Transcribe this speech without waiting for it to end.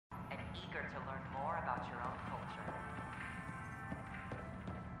to learn more about your own culture.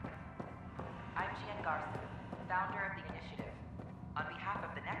 I'm Gian Garson, founder of the initiative. On behalf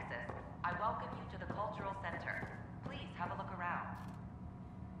of the Nexus, I welcome you to the Cultural Center. Please have a look around.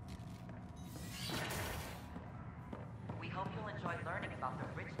 We hope you'll enjoy learning about the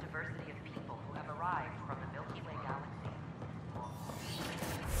rich diversity of people who have arrived from the Milky Way galaxy.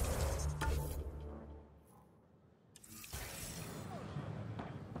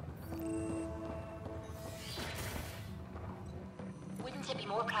 Wouldn't it be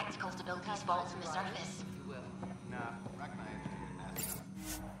more practical to build these vaults from the surface? Nah, Rachni engineered NASA.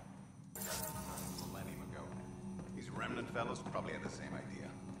 A millennium ago. These remnant fellows probably had the same idea.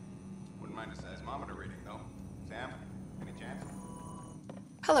 Wouldn't mind a seismometer reading, though. Sam, any chance?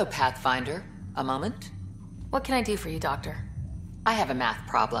 Hello, Pathfinder. A moment? What can I do for you, Doctor? I have a math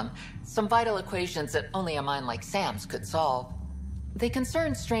problem. Some vital equations that only a mind like Sam's could solve. They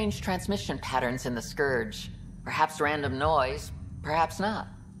concern strange transmission patterns in the Scourge. Perhaps random noise, perhaps not.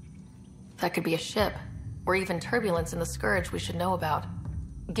 That could be a ship, or even turbulence in the Scourge we should know about.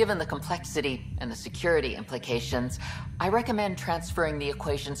 Given the complexity and the security implications, I recommend transferring the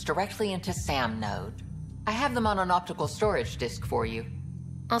equations directly into SAM node. I have them on an optical storage disk for you.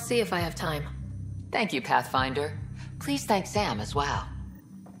 I'll see if I have time. Thank you, Pathfinder. Please thank Sam as well.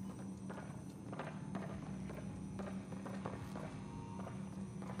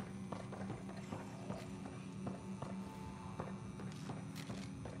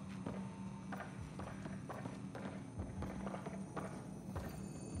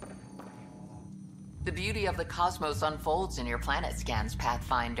 The beauty of the cosmos unfolds in your planet scans,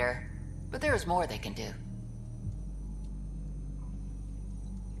 Pathfinder. But there is more they can do.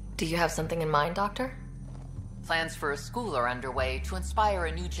 Do you have something in mind, Doctor? Plans for a school are underway to inspire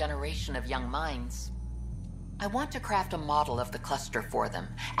a new generation of young minds. I want to craft a model of the cluster for them,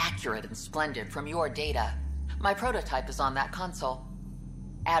 accurate and splendid from your data. My prototype is on that console.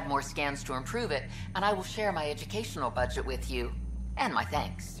 Add more scans to improve it, and I will share my educational budget with you, and my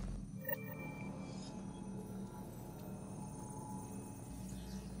thanks.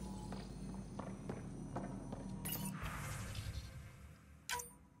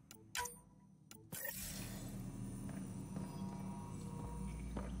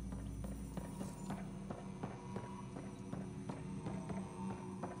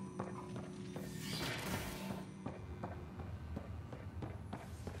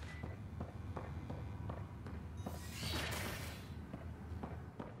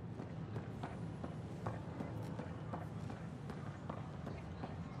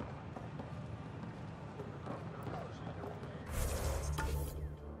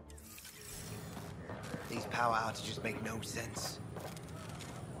 These power outages make no sense.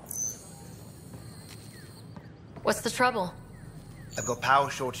 What's the trouble? I've got power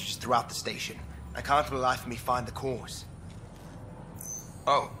shortages throughout the station. I can't for the life of me find the cause.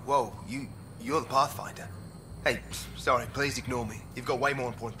 Oh, whoa, you're the Pathfinder. Hey, sorry, please ignore me. You've got way more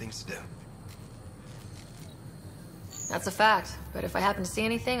important things to do. That's a fact, but if I happen to see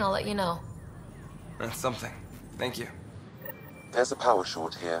anything, I'll let you know. That's something. Thank you. There's a power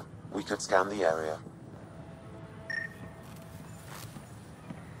short here. We could scan the area.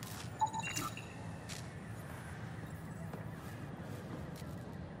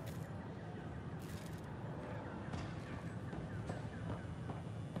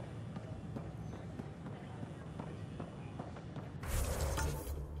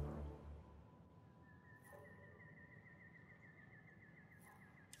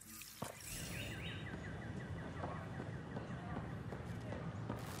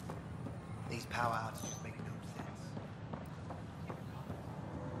 These power outages make no sense.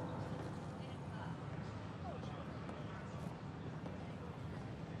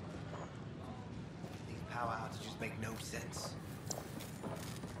 These power outages make no sense.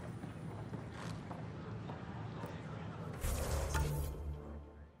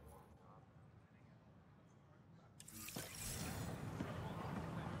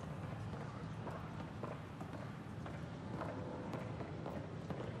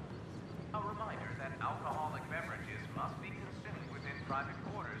 A reminder that alcoholic beverages must be consumed within private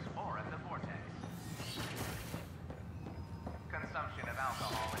quarters or at the vortex. Consumption of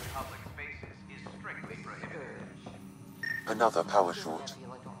alcohol in public spaces is strictly prohibited. Another power short.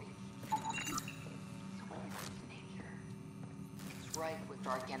 It's rife with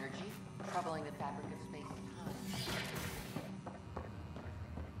dark energy, troubling the fabric of space and time.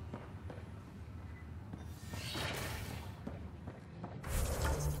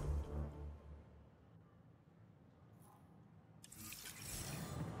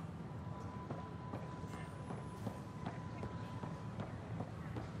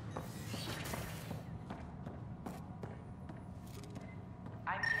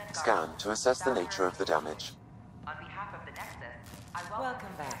 Scan to assess the nature of the damage. On behalf of the Nexus, I welcome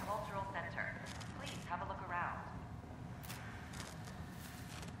you to the Cultural Center. Please have a look around.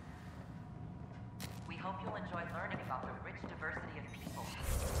 We hope you'll enjoy learning about the rich diversity of people.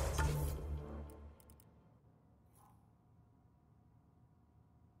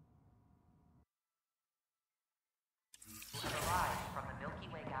 Arrived from the Milky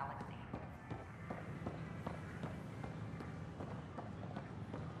Way galaxy.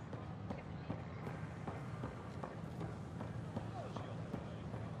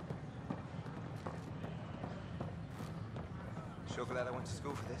 Sure glad I went to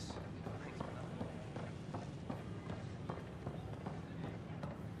school for this.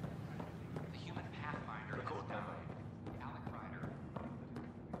 The human pathfinder has died. Alec Ryder.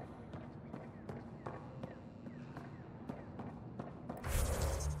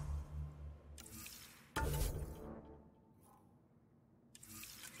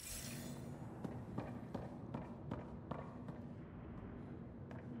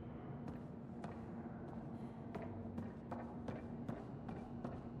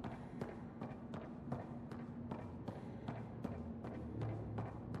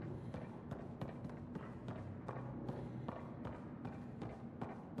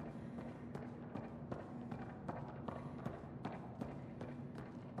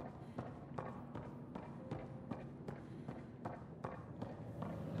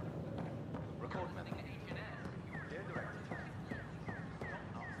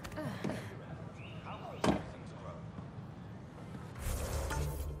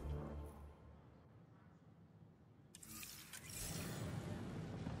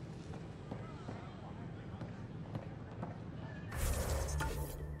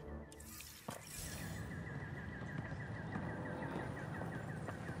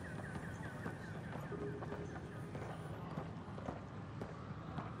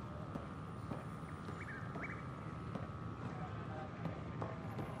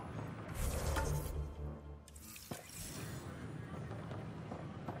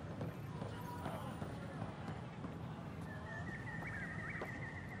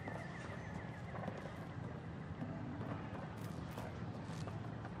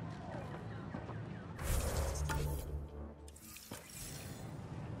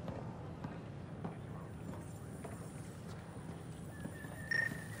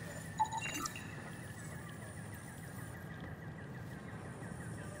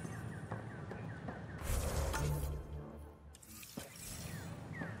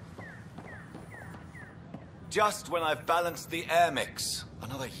 Just when I've balanced the air mix,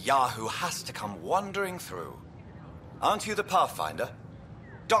 another Yahoo has to come wandering through. Aren't you the Pathfinder?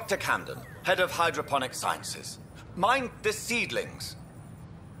 Dr. Camden, head of hydroponic sciences. Mind the seedlings.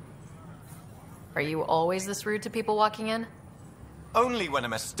 Are you always this rude to people walking in? Only when a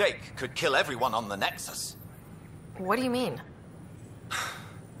mistake could kill everyone on the Nexus. What do you mean?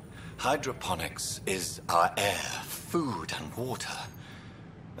 Hydroponics is our air, food, and water.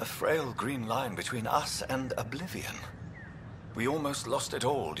 A frail green line between us and oblivion. We almost lost it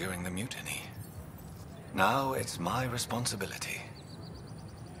all during the mutiny. Now it's my responsibility.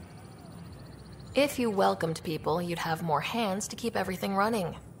 If you welcomed people, you'd have more hands to keep everything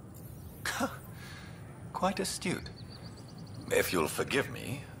running. Quite astute. If you'll forgive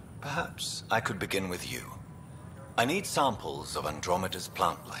me, perhaps I could begin with you. I need samples of Andromeda's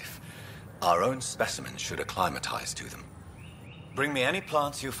plant life. Our own specimens should acclimatize to them. Bring me any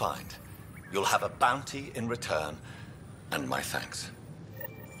plants you find. You'll have a bounty in return, and my thanks.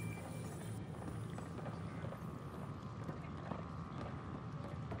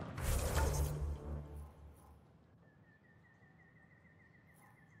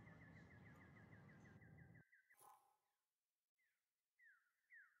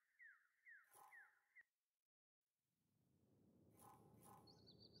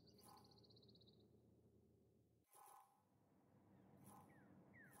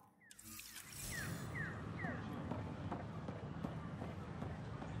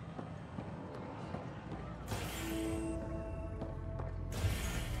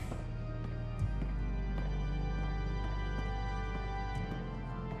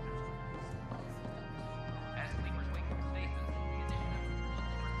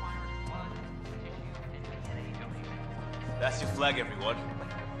 That's your flag, everyone.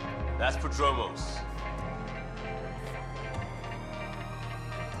 That's Prodromos.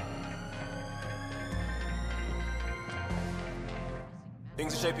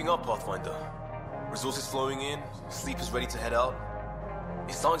 Things are shaping up, Pathfinder. Resources flowing in, sleepers ready to head out.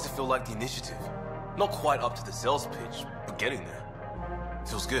 It's starting to feel like the initiative. Not quite up to the sales pitch, but getting there.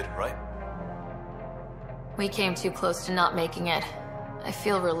 Feels good, right? We came too close to not making it. I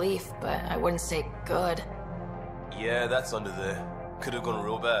feel relief, but I wouldn't say good. Yeah, that's under there. Could have gone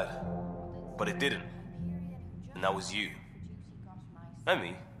real bad. But it didn't. And that was you. And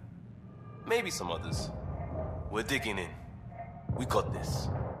me. Maybe some others. We're digging in. We got this.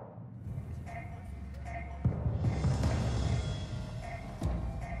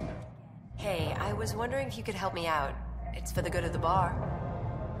 Hey, I was wondering if you could help me out. It's for the good of the bar.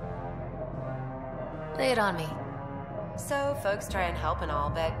 Lay it on me. So, folks try and help and all,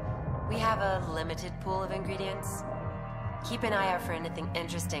 but we have a limited pool of ingredients. Keep an eye out for anything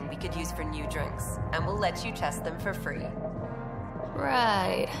interesting we could use for new drinks, and we'll let you test them for free.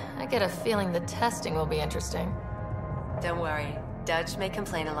 Right. I get a feeling the testing will be interesting. Don't worry. Dutch may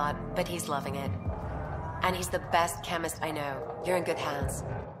complain a lot, but he's loving it. And he's the best chemist I know. You're in good hands.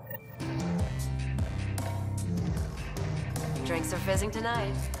 Drinks are fizzing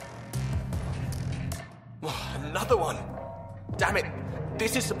tonight. Another one! Damn it!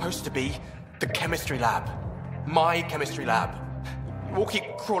 This is supposed to be the chemistry lab. My chemistry lab. You all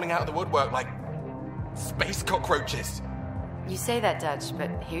keep crawling out of the woodwork like space cockroaches. You say that, Dutch,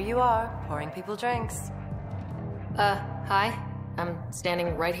 but here you are, pouring people drinks. Hi. I'm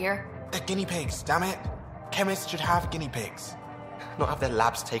standing right here. They're guinea pigs, damn it. Chemists should have guinea pigs. Not have their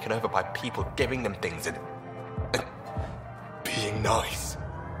labs taken over by people giving them things and being nice.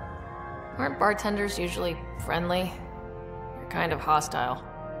 Aren't bartenders usually friendly? You're kind of hostile.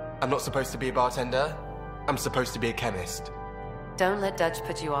 I'm not supposed to be a bartender. I'm supposed to be a chemist. Don't let Dutch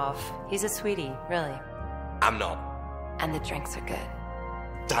put you off. He's a sweetie, really. I'm not. And the drinks are good.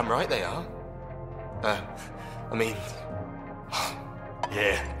 Damn right they are. I mean...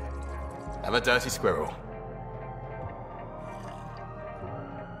 yeah. I'm a dirty squirrel.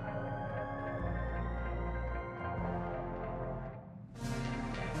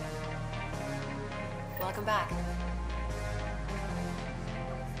 Welcome back.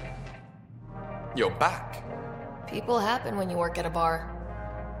 You're back. People happen when you work at a bar.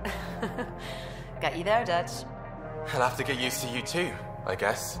 Got you there, Dutch. I'll have to get used to you too, I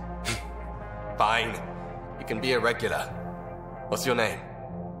guess. Fine. You can be a regular. What's your name?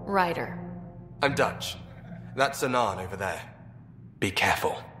 Ryder. I'm Dutch. That's Anan over there. Be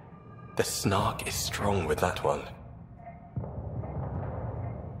careful. The snark is strong with that one.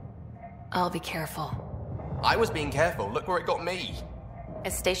 I'll be careful. I was being careful. Look where it got me. A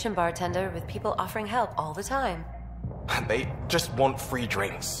station bartender with people offering help all the time. And they just want free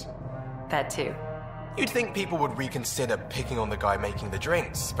drinks. That too. You'd think people would reconsider picking on the guy making the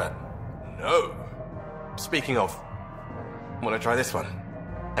drinks, but no. Speaking of, wanna try this one?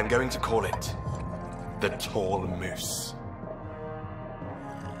 I'm going to call it the Tall Moose.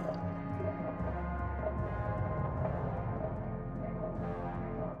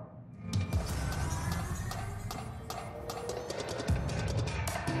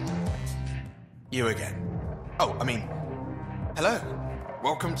 You again. Oh, I mean, hello.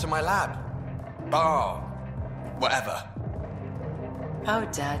 Welcome to my lab. Bar. Whatever. Oh,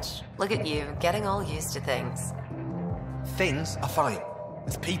 Dutch. Look at you, getting all used to things. Things are fine.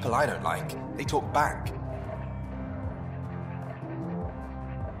 It's people I don't like. They talk back.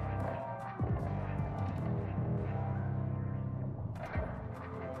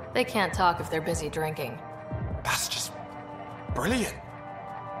 They can't talk if they're busy drinking. That's just brilliant.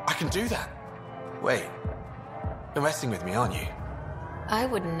 I can do that. Wait. You're messing with me, aren't you? I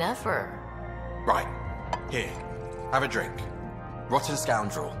would never. Right. Here. Have a drink. Rotten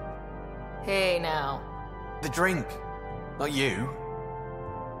scoundrel. Hey, now. The drink. Not you.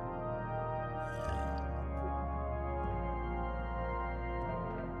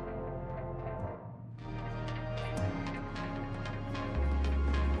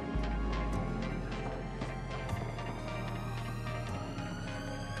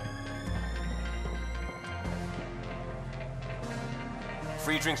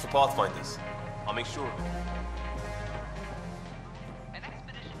 Free drinks for Pathfinders. I'll make sure of it. An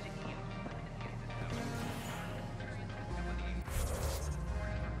expedition to Eve.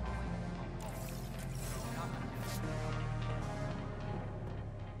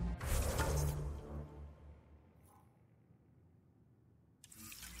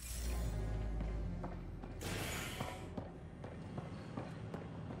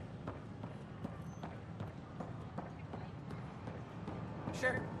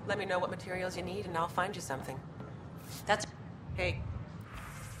 Sure. Let me know what materials you need and I'll find you something. That's... Hey.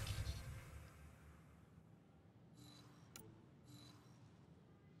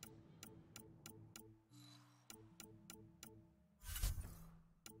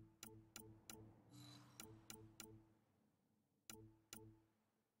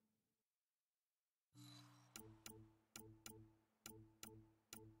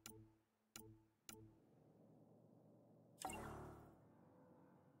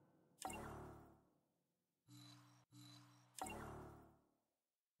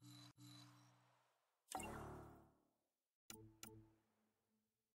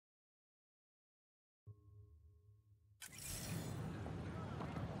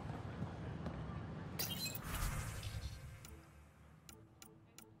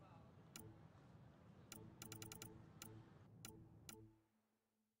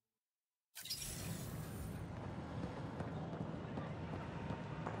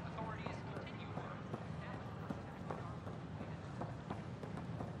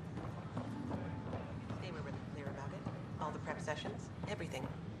 sessions, everything.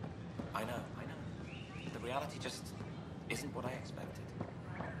 I know. The reality just isn't what I expected.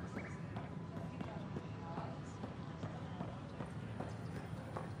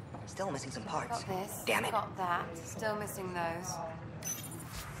 Still missing some parts. Got this. Damn it. Got that. Still missing those.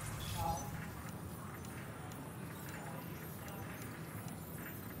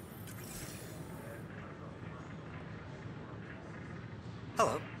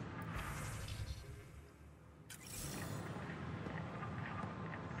 Hello.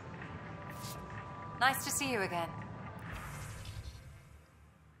 Nice to see you again.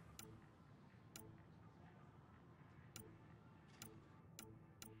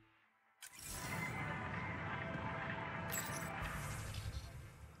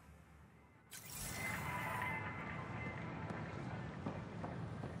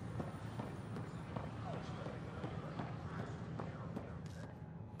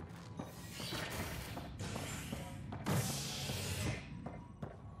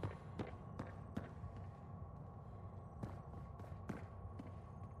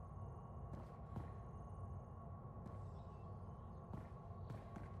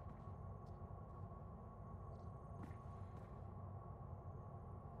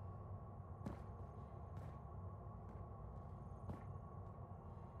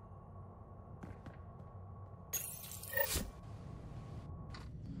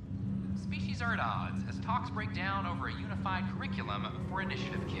 Species are at odds as talks break down over a unified curriculum for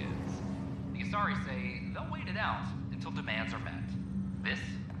initiative kids. The Asari say they'll wait it out until demands are met. This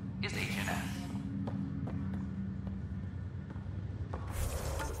is HNS.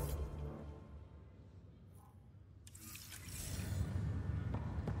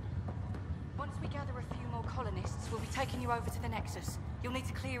 Once we gather a few more colonists, we'll be taking you over to the Nexus. You'll need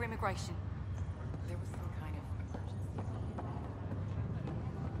to clear immigration. There was some kind of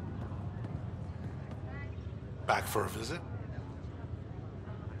Back for a visit?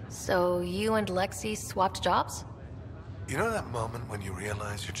 So you and Lexi swapped jobs? You know that moment when you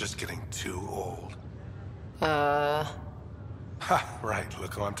realize you're just getting too old? Ha, right,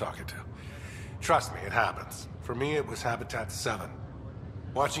 look who I'm talking to. Trust me, it happens. For me, it was Habitat 7.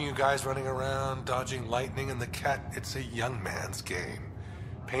 Watching you guys running around, dodging lightning and the cat, it's a young man's game.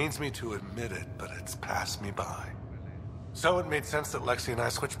 Pains me to admit it, but it's passed me by. So it made sense that Lexi and I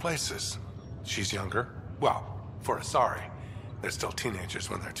switched places. She's younger. Well, for Asari. They're still teenagers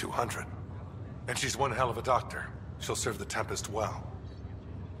when they're 200. And she's one hell of a doctor. She'll serve the Tempest well.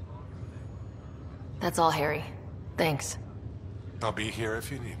 That's all, Harry. Thanks. I'll be here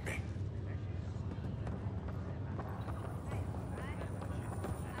if you need me.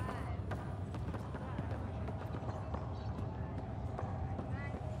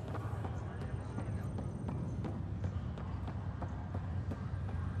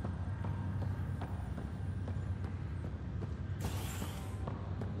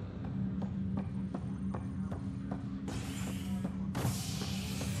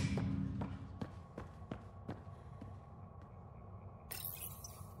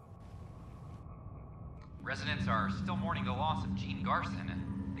 Residents are still mourning the loss of Gene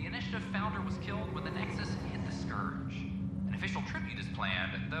Garson. The initiative founder was killed when the Nexus hit the Scourge. An official tribute is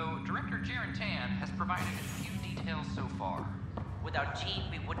planned, though Director Jaren Tan has provided few details so far. Without Gene,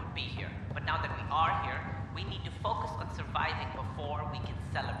 we wouldn't be here. But now that we are here, we need to focus on surviving before we can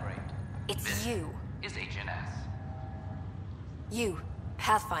celebrate. It's This you. is HNS. You,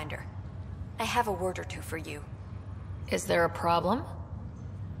 Pathfinder. I have a word or two for you. Is there a problem?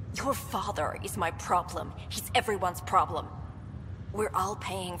 Your father is my problem. He's everyone's problem. We're all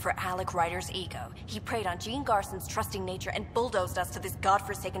paying for Alec Ryder's ego. He preyed on Jean Garson's trusting nature and bulldozed us to this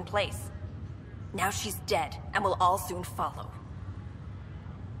godforsaken place. Now she's dead, and we'll all soon follow.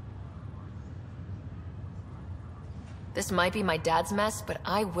 This might be my dad's mess, but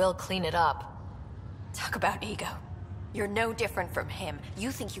I will clean it up. Talk about ego. You're no different from him.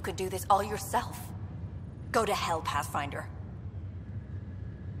 You think you can do this all yourself. Go to hell, Pathfinder.